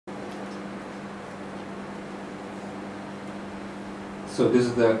So this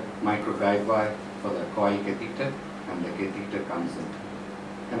is the micro guide wire for the coil catheter, and the catheter comes in.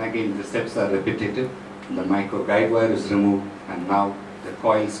 And again, the steps are repetitive. The micro guide wire is removed, and now the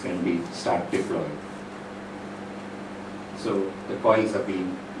coils can be start deployed. So the coils are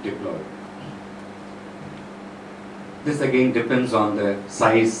being deployed. This again depends on the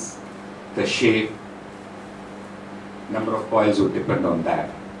size, the shape, number of coils would depend on that,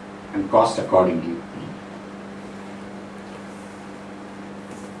 and cost accordingly.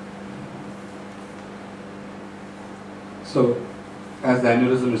 So as the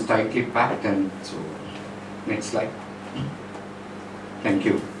aneurysm is tightly packed, and so next slide. Thank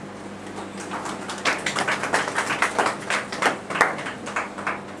you.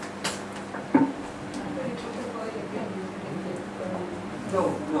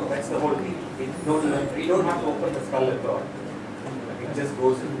 No, that's the whole thing. We don't have to open the skull at all. It just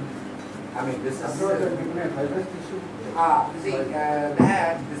goes in. I mean, this is.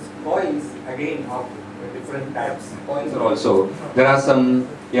 This coils again of different types. Coils are also. There are some,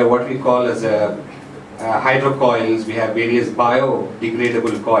 what we call as hydrocoils. We have various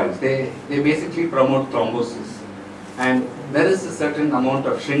biodegradable coils. They basically promote thrombosis, and there is a certain amount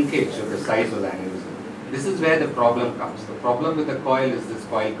of shrinkage of the size of the aneurysm. This is where the problem comes. The problem with the coil is this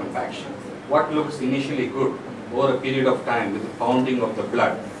coil compaction. What looks initially good over a period of time with the pounding of the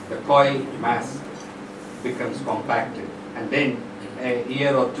blood, the coil mass becomes compacted, and then a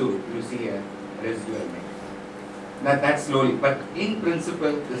year or two you see a residual neck. That's slowly, but in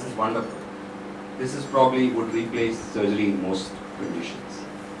principle this is wonderful. This is probably would replace surgery in most conditions.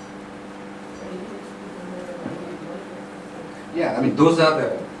 Yeah, I mean those are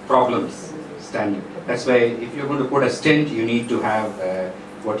the problems standing. That's why if you're going to put a stent, you need to have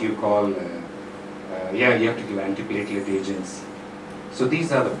what you call, you have to give antiplatelet agents. So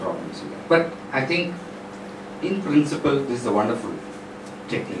these are the problems. But I think in principle this is a wonderful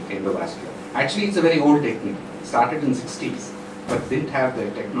technique, endovascular. Actually it's a very old technique. It started in 60s, but didn't have the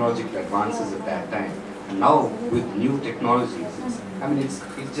technological advances at that time. And now with new technologies,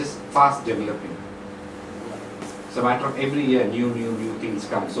 it's just fast developing. It's a matter of every year new things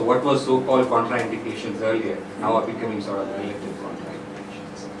come. So what was so-called contraindications earlier now are becoming sort of relative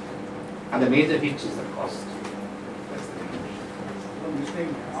contraindications. And the major hitch is the cost. That's the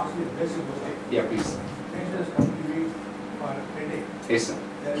thing. Yeah, please. Patients come to me for a headache. Yes, sir.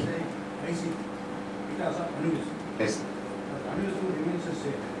 They are saying, I see, it has an aneurysm. Yes, sir. The aneurysm remains the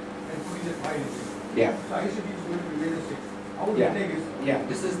same. And put it at 5 inches. Yeah. So ICT is going to remain the same. How do you take it? Yeah,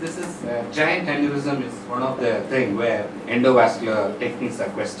 this is giant aneurysm is one of the thing where endovascular techniques are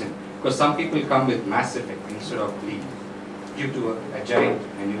questioned, because some people come with mass effect instead of bleed due to a giant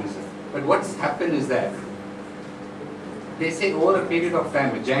aneurysm. But what's happened is that they say over a period of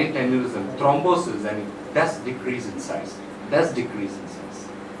time a giant aneurysm thrombosis, and it does decrease in size.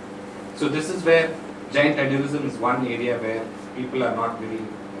 So this is where giant aneurysm is one area where people are not very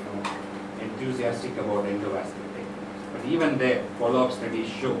enthusiastic about endovascular. But even there, follow-up studies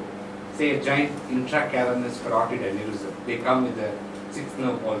show, say a giant intracavernous carotid aneurysm, they come with a 6th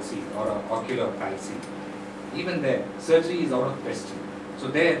nerve palsy or an ocular palsy. Even there, surgery is out of question. So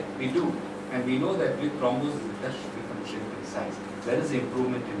there we do, and we know that with thrombosis it does become shrink in size. There is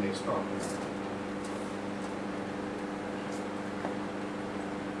improvement in the extraocular.